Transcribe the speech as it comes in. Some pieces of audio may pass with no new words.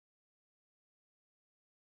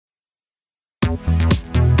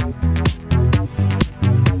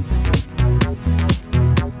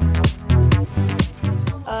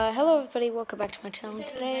Hello everybody, welcome back to my channel.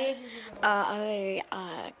 Today,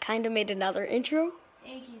 I kind of made another intro.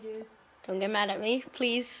 Thank you, dude. Don't get mad at me.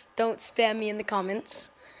 Please don't spam me in the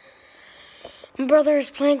comments. My brother is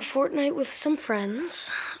playing Fortnite with some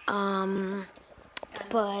friends. But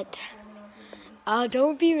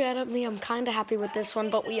don't be mad at me. I'm kind of happy with this one,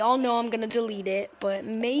 but we all know I'm going to delete it. But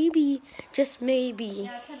maybe, just maybe,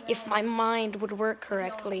 if my mind would work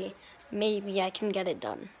correctly, maybe I can get it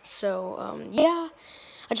done. So, yeah.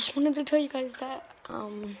 I just wanted to tell you guys that,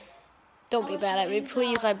 don't be bad at me,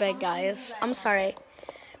 please, I beg, guys. I'm sorry,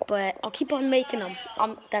 but I'll keep on making them.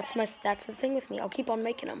 That's the thing with me, I'll keep on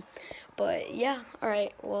making them. But, yeah,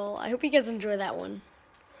 alright, well, I hope you guys enjoy that one.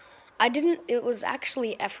 It was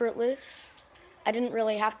actually effortless. I didn't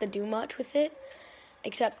really have to do much with it,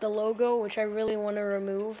 except the logo, which I really want to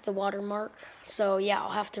remove, the watermark. So, yeah,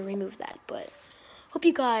 I'll have to remove that, but hope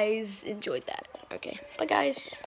you guys enjoyed that. Okay, bye, guys.